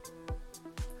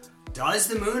Does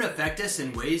the moon affect us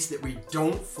in ways that we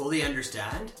don't fully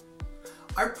understand?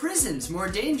 Are prisons more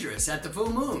dangerous at the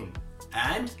full moon?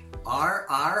 And are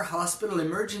our hospital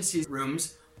emergency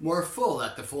rooms more full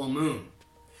at the full moon?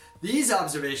 These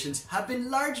observations have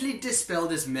been largely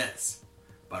dispelled as myths,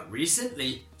 but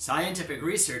recently scientific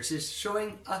research is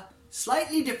showing a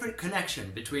slightly different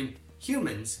connection between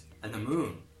humans and the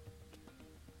moon.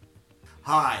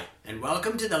 Hi, and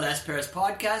welcome to the Les Perras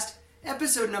podcast,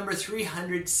 episode number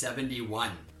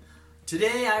 371.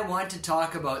 Today I want to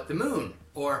talk about the moon,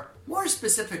 or more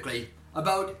specifically,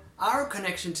 about our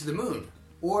connection to the moon,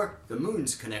 or the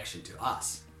moon's connection to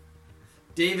us.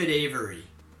 David Avery.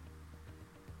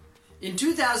 In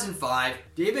 2005,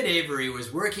 David Avery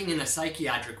was working in a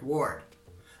psychiatric ward.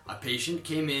 A patient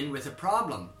came in with a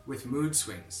problem with mood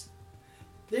swings.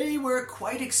 They were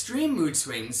quite extreme mood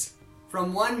swings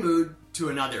from one mood to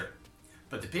another.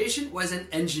 But the patient was an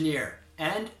engineer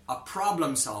and a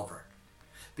problem solver.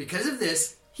 Because of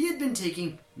this, he had been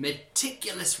taking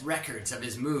meticulous records of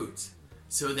his moods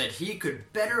so that he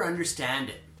could better understand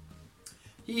it.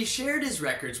 He shared his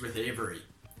records with Avery,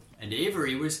 and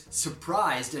Avery was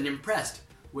surprised and impressed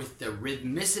with the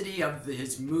rhythmicity of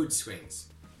his mood swings.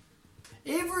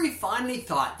 Avery finally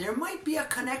thought there might be a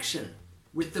connection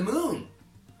with the moon,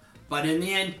 but in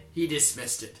the end he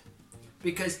dismissed it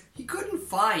because he couldn't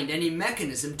find any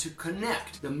mechanism to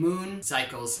connect the moon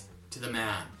cycles to the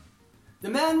man. The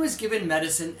man was given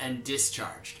medicine and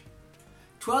discharged.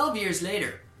 12 years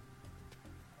later,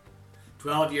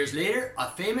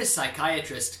 a famous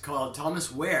psychiatrist called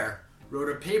Thomas Wehr wrote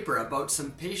a paper about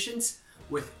some patients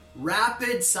with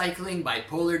rapid cycling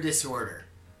bipolar disorder.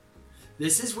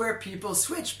 This is where people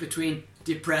switch between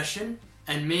depression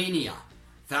and mania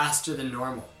faster than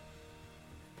normal.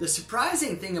 The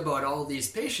surprising thing about all these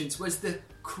patients was the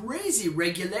crazy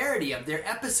regularity of their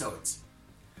episodes.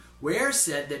 Wehr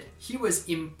said that he was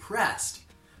impressed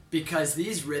because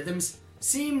these rhythms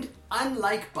seemed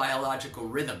unlike biological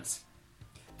rhythms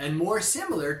and more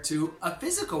similar to a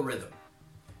physical rhythm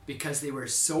because they were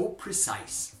so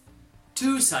precise.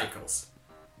 2 cycles.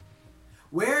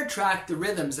 Wehr tracked the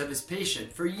rhythms of his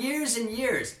patient for years and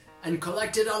years and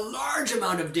collected a large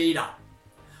amount of data.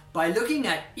 By looking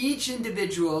at each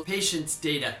individual patient's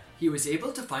data, he was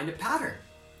able to find a pattern.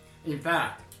 In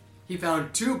fact, he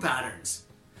found 2 patterns.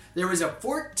 There was a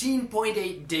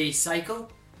 14.8 day cycle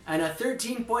and a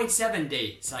 13.7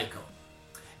 day cycle.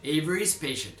 Avery's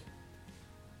patient.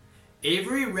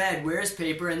 Avery read Wehr's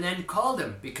paper and then called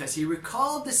him because he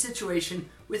recalled the situation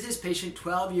with his patient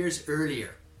 12 years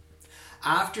earlier.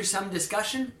 After some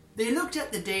discussion, they looked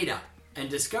at the data and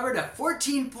discovered a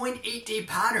 14.8 day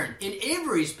pattern in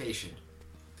Avery's patient.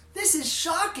 This is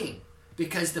shocking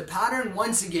because the pattern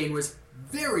once again was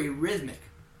very rhythmic.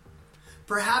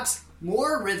 Perhaps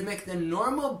more rhythmic than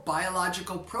normal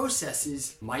biological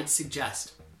processes might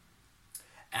suggest.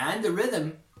 And the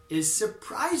rhythm is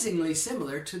surprisingly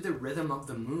similar to the rhythm of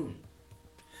the moon.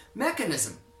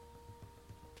 Mechanism.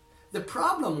 The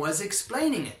problem was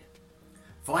explaining it.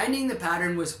 Finding the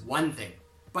pattern was one thing,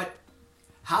 but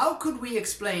how could we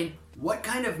explain what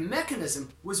kind of mechanism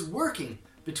was working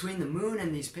between the moon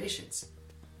and these patients?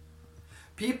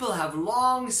 People have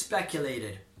long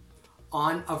speculated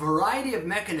on a variety of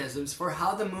mechanisms for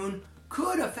how the moon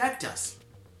could affect us.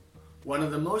 One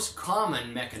of the most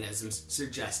common mechanisms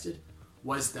suggested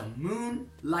was the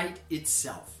moonlight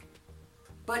itself.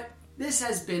 But this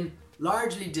has been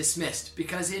largely dismissed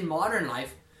because in modern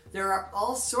life there are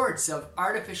all sorts of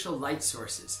artificial light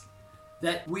sources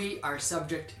that we are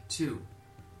subject to.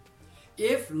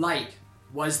 If light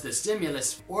was the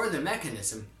stimulus or the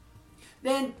mechanism,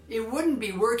 then it wouldn't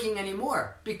be working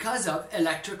anymore because of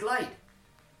electric light.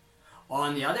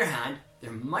 On the other hand,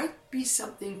 there might be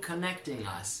something connecting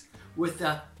us with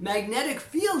the magnetic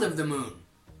field of the moon.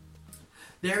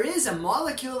 There is a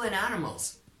molecule in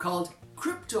animals called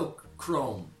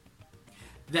cryptochrome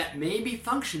that may be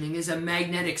functioning as a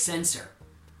magnetic sensor.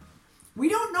 We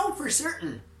don't know for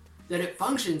certain that it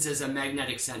functions as a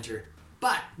magnetic center,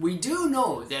 but we do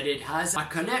know that it has a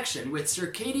connection with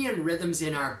circadian rhythms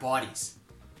in our bodies.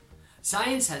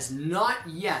 Science has not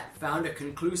yet found a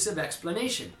conclusive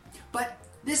explanation, but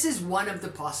this is one of the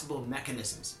possible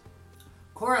mechanisms.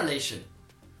 Correlation.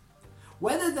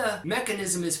 Whether the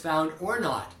mechanism is found or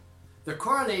not, the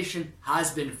correlation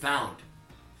has been found.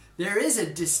 There is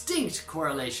a distinct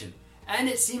correlation, and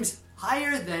it seems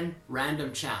higher than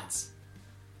random chance.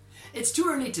 It's too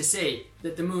early to say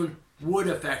that the moon would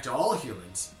affect all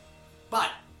humans, but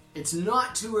it's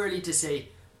not too early to say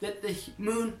that the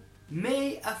moon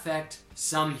may affect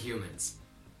some humans.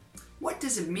 What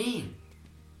does it mean?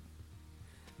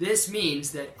 This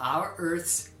means that our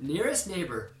Earth's nearest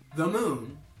neighbor, the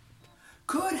moon,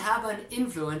 could have an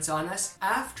influence on us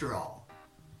after all.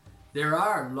 There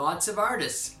are lots of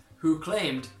artists who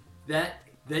claimed that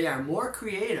they are more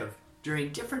creative during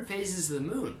different phases of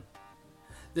the moon.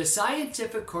 The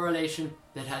scientific correlation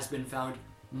that has been found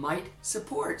might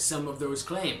support some of those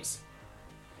claims.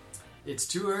 It's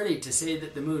too early to say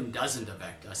that the moon doesn't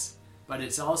affect us, but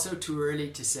it's also too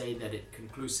early to say that it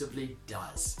conclusively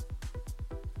does.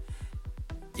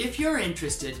 If you're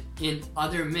interested in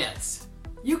other myths,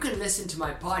 you can listen to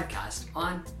my podcast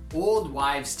on old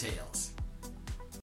wives' tales.